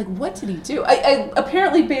dress? What did he do? I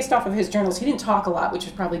apparently, based off of his journals, he didn't talk a lot, which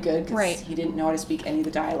is probably good because he didn't know how to speak any of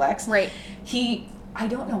the dialects. Right. I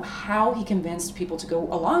don't know how he convinced people to go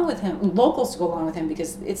along with him, locals to go along with him,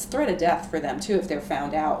 because it's threat of death for them too if they're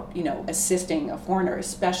found out, assisting a foreigner,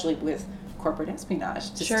 especially with corporate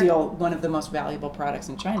espionage to steal one of the most valuable products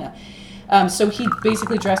in China. So he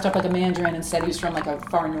basically dressed up like a Mandarin and said he was from a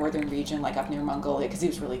far northern region, up near Mongolia, because he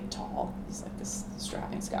was really tall. He's this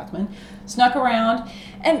strapping Scotsman. Snuck around,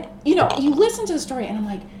 and you listen to the story, and I'm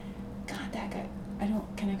like, God, that guy.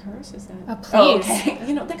 Can I curse? Is that? Please. Oh,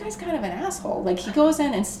 okay. That guy's kind of an asshole. He goes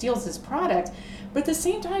in and steals this product, but at the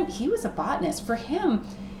same time, he was a botanist. For him,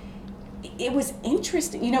 it was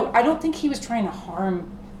interesting. I don't think he was trying to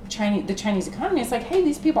harm the Chinese economy. It's hey,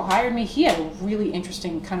 these people hired me. He had a really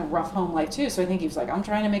interesting kind of rough home life too. So I think he was I'm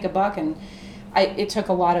trying to make a buck, and it took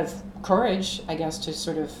a lot of courage, I guess, to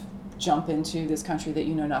sort of jump into this country that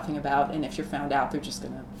you know nothing about, and if you're found out, they're just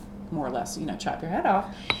gonna more or less, chop your head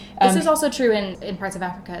off. This is also true in parts of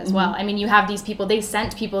Africa as well. I mean, you have these people, they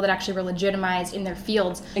sent people that actually were legitimized in their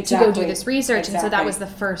fields to go do this research, and so that was the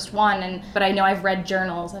first one. But I know I've read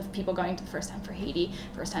journals of people going to the first time for Haiti,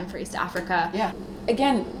 first time for East Africa. Yeah.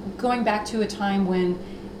 Again, going back to a time when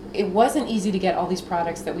it wasn't easy to get all these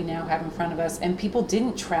products that we now have in front of us, and people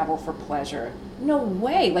didn't travel for pleasure. No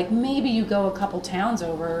way. Maybe you go a couple towns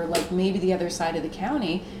over, maybe the other side of the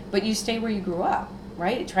county, but you stay where you grew up.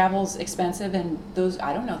 Right? Travel's expensive, and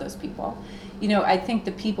I don't know those people. I think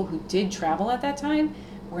the people who did travel at that time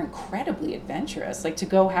were incredibly adventurous. To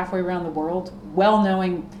go halfway around the world, well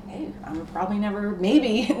knowing, hey, I'm probably never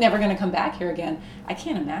going to come back here again. I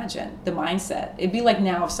can't imagine the mindset. It'd be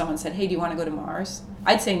now if someone said, hey, do you want to go to Mars?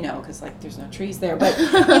 I'd say no, because there's no trees there. But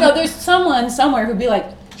there's someone somewhere who'd be like,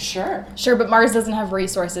 sure, but Mars doesn't have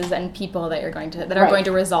resources and people that are going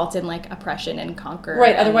to result in oppression and conquer.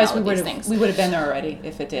 Right. Otherwise, we would have been there already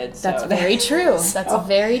if it did. That's very true. That's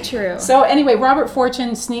very true. So anyway, Robert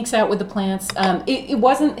Fortune sneaks out with the plants. It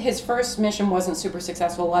wasn't his first mission. Wasn't super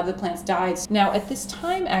successful. A lot of the plants died. Now at this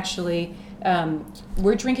time, actually,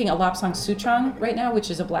 we're drinking a Lapsang Souchong right now, which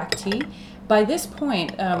is a black tea. By this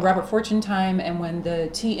point, Robert Fortune time, and when the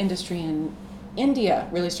tea industry in India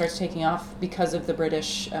really starts taking off because of the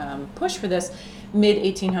British push for this,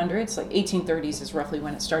 mid-1800s, 1830s is roughly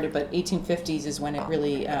when it started, but 1850s is when it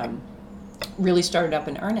really started up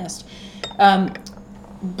in earnest.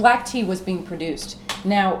 Black tea was being produced.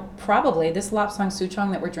 Now, probably this Lapsang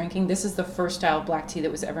Souchong that we're drinking, this is the first style of black tea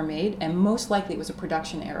that was ever made, and most likely it was a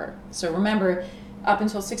production error. So remember, up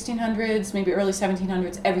until 1600s, maybe early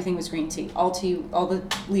 1700s, everything was green tea. All the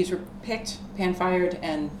leaves were picked, pan-fired,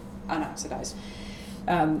 and unoxidized.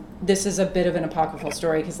 This is a bit of an apocryphal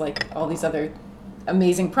story because all these other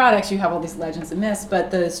amazing products, you have all these legends and myths.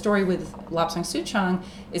 But the story with Lapsang Souchong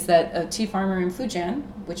is that a tea farmer in Fujian,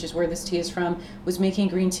 which is where this tea is from, was making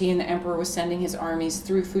green tea, and the emperor was sending his armies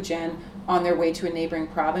through Fujian on their way to a neighboring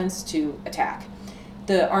province to attack.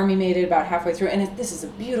 The army made it about halfway through, and this is a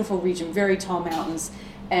beautiful region, very tall mountains,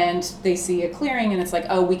 and they see a clearing, and it's like,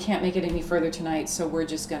 oh, we can't make it any further tonight, so we're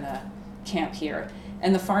just gonna camp here.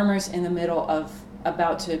 And the farmer's in the middle of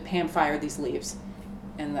about to pan fire these leaves.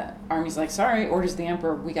 And the army's like, sorry, orders the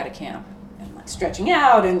emperor, we got to camp. And like stretching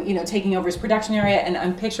out and, taking over his production area. And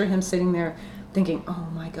I'm picturing him sitting there thinking, oh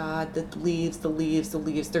my God, the leaves,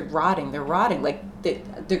 they're rotting. Like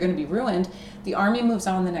they're going to be ruined. The army moves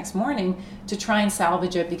on the next morning to try and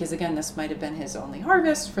salvage it because, again, this might have been his only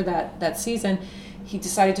harvest for that season. He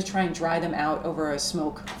decided to try and dry them out over a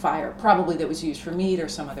smoke fire, probably that was used for meat or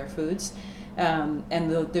some other foods.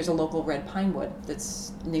 There's a local red pine wood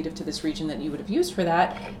that's native to this region that you would have used for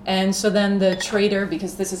that. And so then the trader,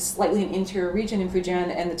 because this is slightly an interior region in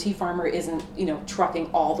Fujian, and the tea farmer isn't,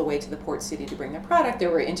 trucking all the way to the port city to bring their product,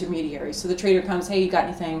 there were intermediaries. So the trader comes, hey, you got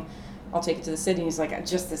anything? I'll take it to the city. And he's like,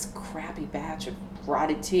 just this crappy batch of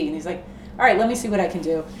rotted tea. And he's like, all right, let me see what I can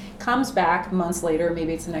do. Comes back months later,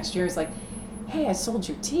 maybe it's the next year, he's like, hey, I sold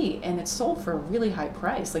your tea, and it's sold for a really high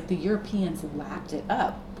price. Like the Europeans lapped it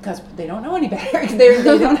up because they don't know any better. They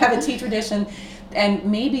don't have a tea tradition. And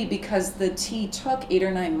maybe because the tea took 8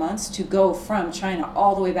 or 9 months to go from China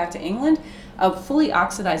all the way back to England, a fully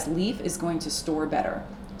oxidized leaf is going to store better.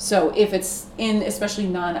 So if it's in especially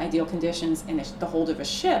non-ideal conditions in the hold of a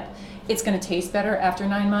ship, it's going to taste better after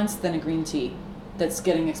 9 months than a green tea that's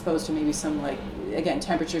getting exposed to maybe some, like, again,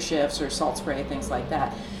 temperature shifts or salt spray, things like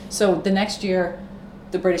that. So the next year,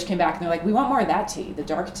 the British came back and they're like, we want more of that tea, the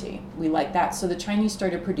dark tea. We like that. So the Chinese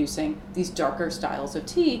started producing these darker styles of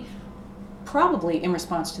tea, probably in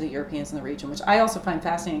response to the Europeans in the region, which I also find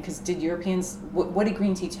fascinating because did Europeans, what did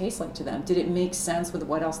green tea taste like to them? Did it make sense with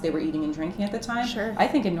what else they were eating and drinking at the time? Sure. I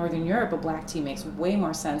think in Northern Europe, a black tea makes way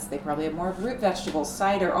more sense. They probably have more root vegetables,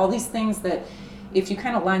 cider, all these things that if you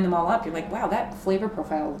kind of line them all up, you're like, wow, that flavor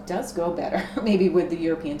profile does go better maybe with the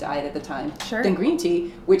European diet at the time Sure. than green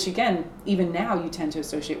tea, which again, even now you tend to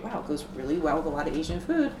associate, wow, it goes really well with a lot of Asian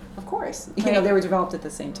food. Of course, Right. they were developed at the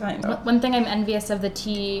same time. One thing I'm envious of the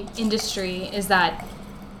tea industry is that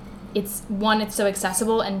it's so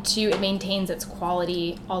accessible, and 2, it maintains its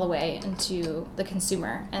quality all the way into the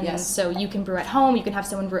consumer. And Yes. so you can brew at home, you can have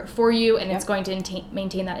someone brew it for you, and it's Yep. going to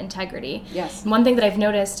maintain that integrity. Yes. And one thing that I've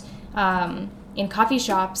noticed in coffee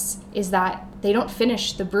shops is that they don't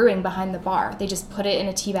finish the brewing behind the bar. They just put it in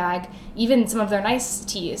a tea bag. Even some of their nice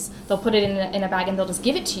teas, they'll put it in a bag and they'll just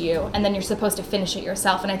give it to you, and then you're supposed to finish it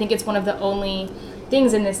yourself. And I think it's one of the only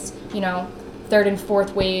things in this, 3rd and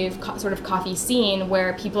 4th wave sort of coffee scene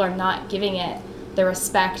where people are not giving it the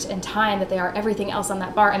respect and time that they are everything else on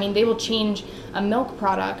that bar. I mean, they will change a milk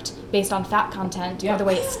product based on fat content Yeah. or the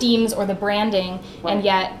way it steams or the branding, Right. and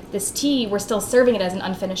yet this tea, we're still serving it as an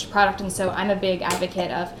unfinished product. And so I'm a big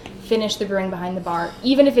advocate of finish the brewing behind the bar,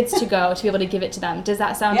 even if it's to go, to be able to give it to them. Does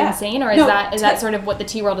that sound Yeah. insane, or is No, that sort of what the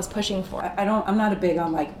tea world is pushing for? I'm not a big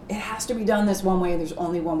on like, it has to be done this one way, there's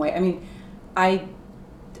only one way. I mean,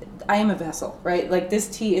 I am a vessel, right? Like this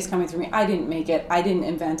tea is coming through me. I didn't make it. I didn't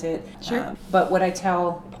invent it. Sure. But what I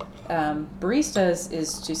tell baristas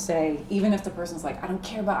is to say, even if the person's like, I don't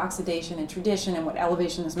care about oxidation and tradition and what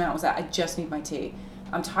elevation this mountain was at, I just need my tea.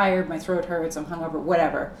 I'm tired, my throat hurts, I'm hungover,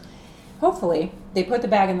 whatever. Hopefully, they put the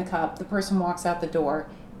bag in the cup, the person walks out the door,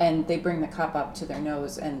 and they bring the cup up to their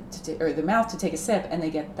nose and or their mouth to take a sip, and they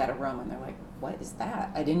get that aroma, and they're like, what is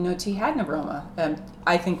that? I didn't know tea had an aroma.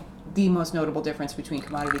 I think the most notable difference between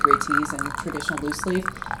commodity grade teas and traditional loose leaf,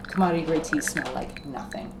 commodity grade teas smell like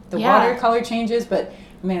nothing. The Yeah. water color changes, but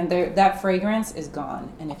man, that fragrance is gone.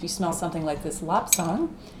 And if you smell something like this lapsang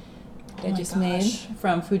I my just gosh. made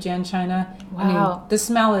from Fujian, China, I Wow. mean, the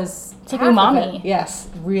smell is It's like half of umami. it. Yes,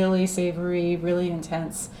 really savory, really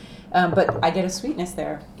intense. But I get a sweetness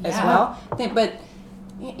there as Yeah. well. But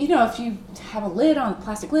if you have a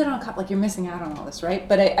plastic lid on a cup, like you're missing out on all this, right?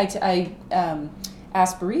 But I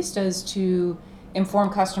ask baristas to inform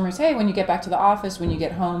customers, hey, when you get back to the office, when you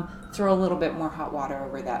get home, throw a little bit more hot water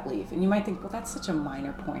over that leaf. And you might think, well, that's such a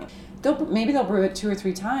minor point. Maybe they'll brew it 2 or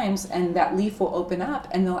 3 times, and that leaf will open up,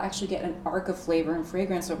 and they'll actually get an arc of flavor and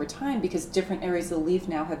fragrance over time because different areas of the leaf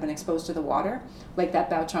now have been exposed to the water. Like that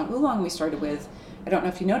Baochang Oolong we started with, I don't know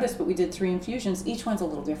if you noticed, but we did 3 infusions. Each one's a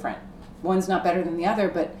little different. One's not better than the other,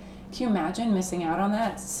 but can you imagine missing out on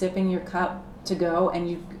that? Sipping your cup to go, and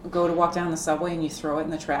you go to walk down the subway and you throw it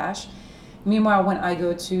in the trash. Meanwhile, when I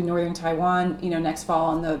go to northern Taiwan, next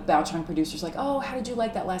fall, and the Baochang producer's like, oh, how did you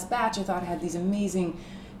like that last batch? I thought it had these amazing,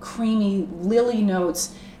 creamy lily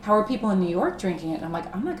notes. How are people in New York drinking it? And I'm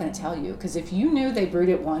like, I'm not going to tell you, because if you knew they brewed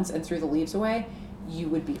it once and threw the leaves away, you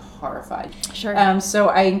would be horrified. Sure. So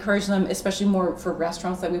I encourage them, especially more for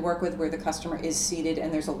restaurants that we work with where the customer is seated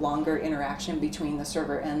and there's a longer interaction between the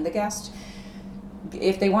server and the guest.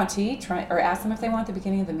 If they want tea, try or ask them if they want at the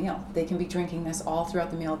beginning of the meal. They can be drinking this all throughout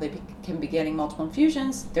the meal. They can be getting multiple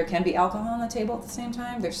infusions. There can be alcohol on the table at the same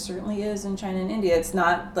time. There certainly is in China and India. It's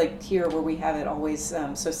not like here where we have it always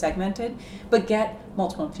so segmented, but get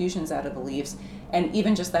multiple infusions out of the leaves. And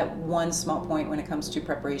even just that one small point when it comes to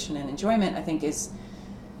preparation and enjoyment, I think is,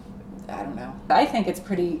 I don't know. I think it's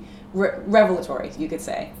pretty revelatory, you could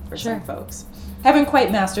say, for some folks. Haven't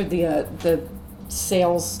quite mastered the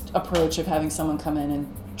sales approach of having someone come in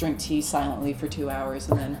and drink tea silently for 2 hours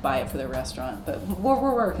and then buy it for their restaurant, but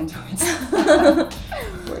we're working towards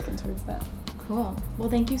working towards that. Cool. Well,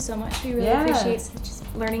 thank you so much. We really appreciate just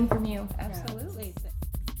learning from you. Absolutely.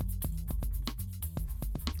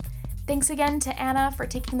 Thanks again to Anna for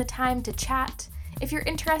taking the time to chat. If you're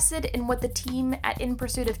interested in what the team at In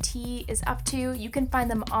Pursuit of Tea is up to, you can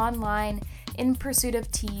find them online,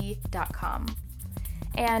 inpursuitoftea.com.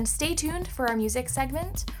 And stay tuned for our music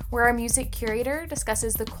segment, where our music curator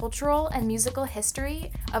discusses the cultural and musical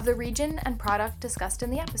history of the region and product discussed in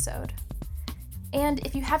the episode. And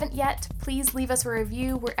if you haven't yet, please leave us a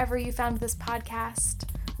review wherever you found this podcast.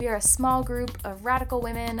 We are a small group of radical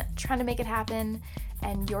women trying to make it happen,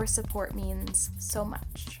 and your support means so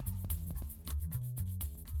much.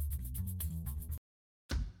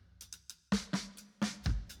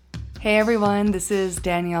 Hey everyone, this is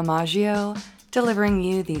Danielle Maggio, delivering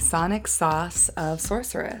you the sonic sauce of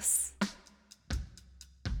Sorceress.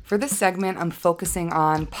 For this segment, I'm focusing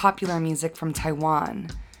on popular music from Taiwan.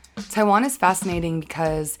 Taiwan is fascinating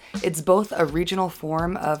because it's both a regional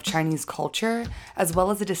form of Chinese culture as well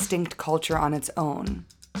as a distinct culture on its own.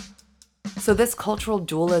 So this cultural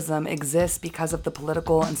dualism exists because of the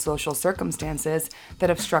political and social circumstances that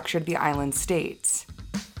have structured the island states.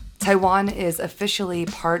 Taiwan is officially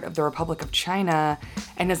part of the Republic of China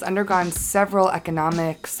and has undergone several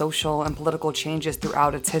economic, social, and political changes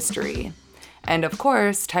throughout its history. And of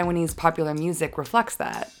course, Taiwanese popular music reflects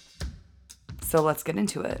that. So let's get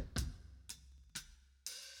into it.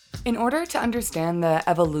 In order to understand the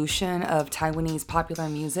evolution of Taiwanese popular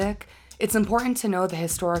music, it's important to know the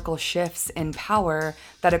historical shifts in power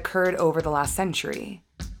that occurred over the last century.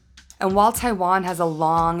 And while Taiwan has a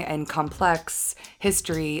long and complex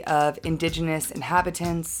history of indigenous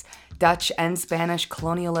inhabitants, Dutch and Spanish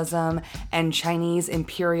colonialism, and Chinese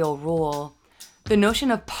imperial rule, the notion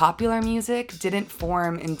of popular music didn't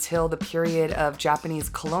form until the period of Japanese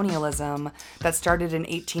colonialism that started in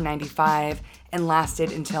 1895 and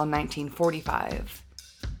lasted until 1945.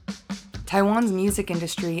 Taiwan's music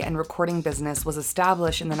industry and recording business was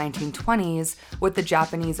established in the 1920s with the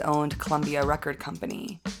Japanese-owned Columbia Record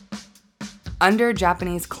Company. Under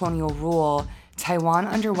Japanese colonial rule, Taiwan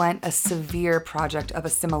underwent a severe project of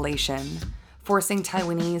assimilation, forcing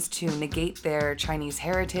Taiwanese to negate their Chinese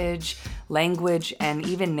heritage, language, and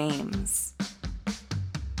even names.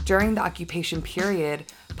 During the occupation period,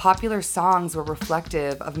 popular songs were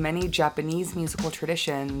reflective of many Japanese musical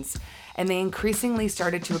traditions, and they increasingly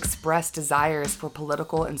started to express desires for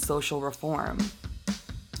political and social reform.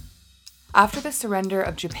 After the surrender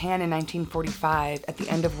of Japan in 1945 at the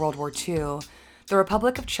end of World War II, the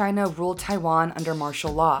Republic of China ruled Taiwan under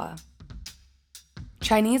martial law.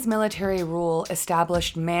 Chinese military rule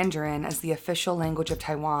established Mandarin as the official language of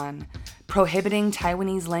Taiwan, prohibiting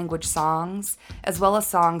Taiwanese language songs, as well as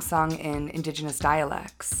songs sung in indigenous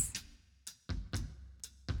dialects.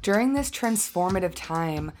 During this transformative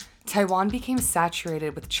time, Taiwan became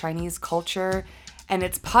saturated with Chinese culture, and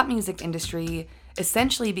its pop music industry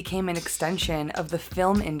essentially became an extension of the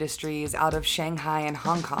film industries out of Shanghai and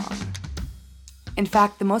Hong Kong. In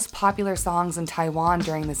fact, the most popular songs in Taiwan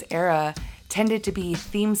during this era tended to be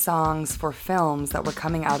theme songs for films that were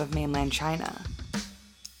coming out of mainland China.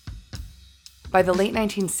 By the late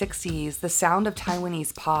 1960s, the sound of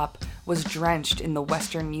Taiwanese pop was drenched in the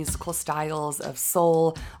Western musical styles of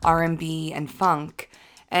soul, R&B, and funk,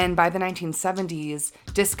 and by the 1970s,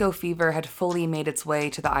 disco fever had fully made its way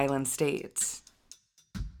to the island states.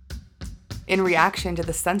 In reaction to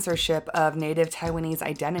the censorship of native Taiwanese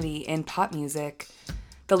identity in pop music,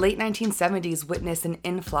 the late 1970s witnessed an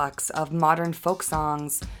influx of modern folk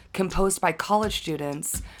songs composed by college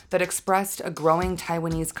students that expressed a growing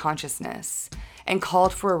Taiwanese consciousness and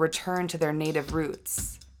called for a return to their native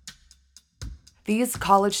roots. These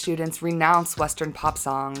college students renounced Western pop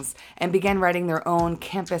songs and began writing their own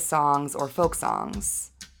campus songs or folk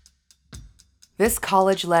songs. This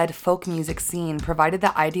college-led folk music scene provided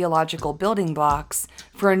the ideological building blocks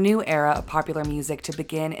for a new era of popular music to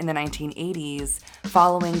begin in the 1980s,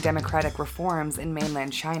 following democratic reforms in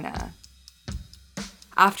mainland China.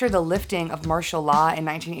 After the lifting of martial law in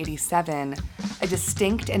 1987, a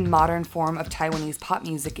distinct and modern form of Taiwanese pop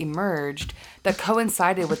music emerged that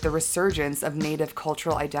coincided with the resurgence of native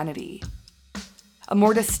cultural identity. A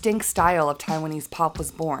more distinct style of Taiwanese pop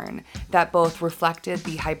was born that both reflected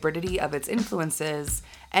the hybridity of its influences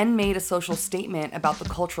and made a social statement about the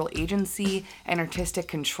cultural agency and artistic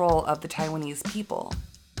control of the Taiwanese people.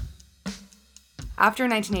 After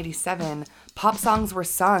 1987, pop songs were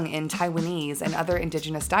sung in Taiwanese and other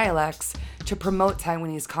indigenous dialects to promote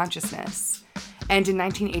Taiwanese consciousness. And in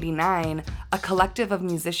 1989, a collective of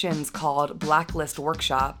musicians called Blacklist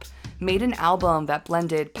Workshop made an album that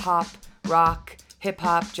blended pop, rock,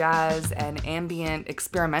 hip-hop, jazz, and ambient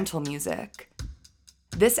experimental music.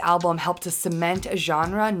 This album helped to cement a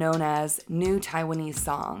genre known as New Taiwanese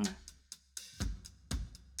Song.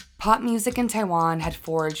 Pop music in Taiwan had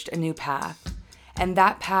forged a new path, and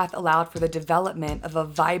that path allowed for the development of a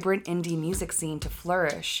vibrant indie music scene to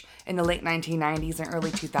flourish in the late 1990s and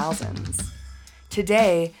early 2000s.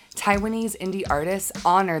 Today, Taiwanese indie artists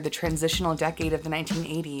honor the transitional decade of the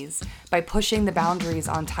 1980s by pushing the boundaries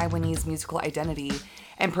on Taiwanese musical identity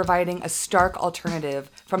and providing a stark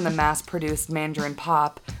alternative from the mass-produced Mandarin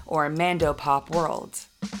pop or Mando pop world.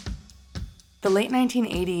 The late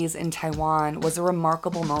 1980s in Taiwan was a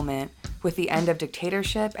remarkable moment with the end of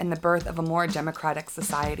dictatorship and the birth of a more democratic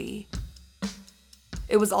society.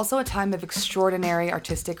 It was also a time of extraordinary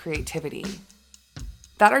artistic creativity.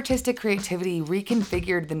 That artistic creativity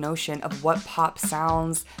reconfigured the notion of what pop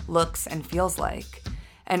sounds, looks, and feels like,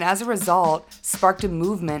 and as a result, sparked a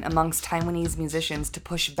movement amongst Taiwanese musicians to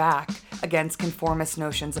push back against conformist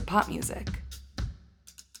notions of pop music.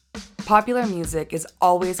 Popular music is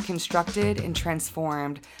always constructed and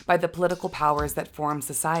transformed by the political powers that form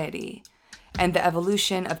society, and the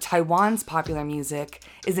evolution of Taiwan's popular music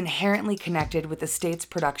is inherently connected with the state's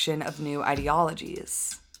production of new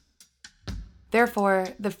ideologies. Therefore,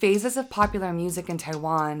 the phases of popular music in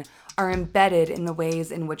Taiwan are embedded in the ways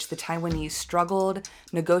in which the Taiwanese struggled,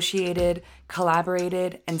 negotiated,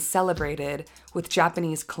 collaborated, and celebrated with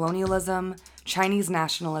Japanese colonialism, Chinese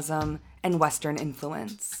nationalism, and Western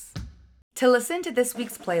influence. To listen to this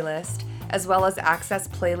week's playlist, as well as access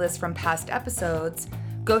playlists from past episodes,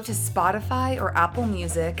 go to Spotify or Apple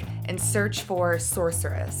Music and search for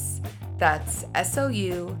Sorceress. That's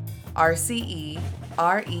SOURCERESS.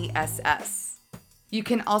 You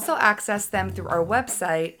can also access them through our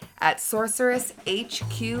website at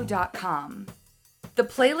sorceresshq.com. The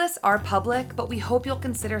playlists are public, but we hope you'll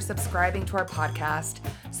consider subscribing to our podcast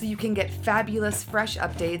so you can get fabulous fresh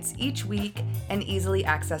updates each week and easily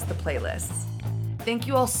access the playlists. Thank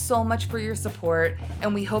you all so much for your support,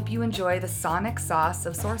 and we hope you enjoy the sonic sauce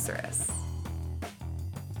of Sorceress.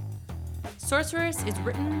 Sorceress is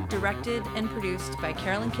written, directed, and produced by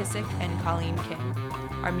Carolyn Kissick and Colleen King.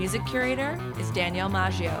 Our music curator is Danielle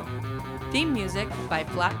Maggio. Theme music by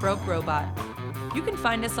Flat Broke Robot. You can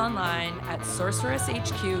find us online at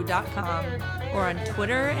sorceresshq.com or on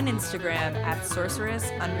Twitter and Instagram at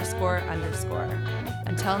sorceress__.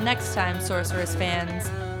 Until next time, Sorceress fans,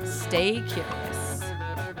 stay curious.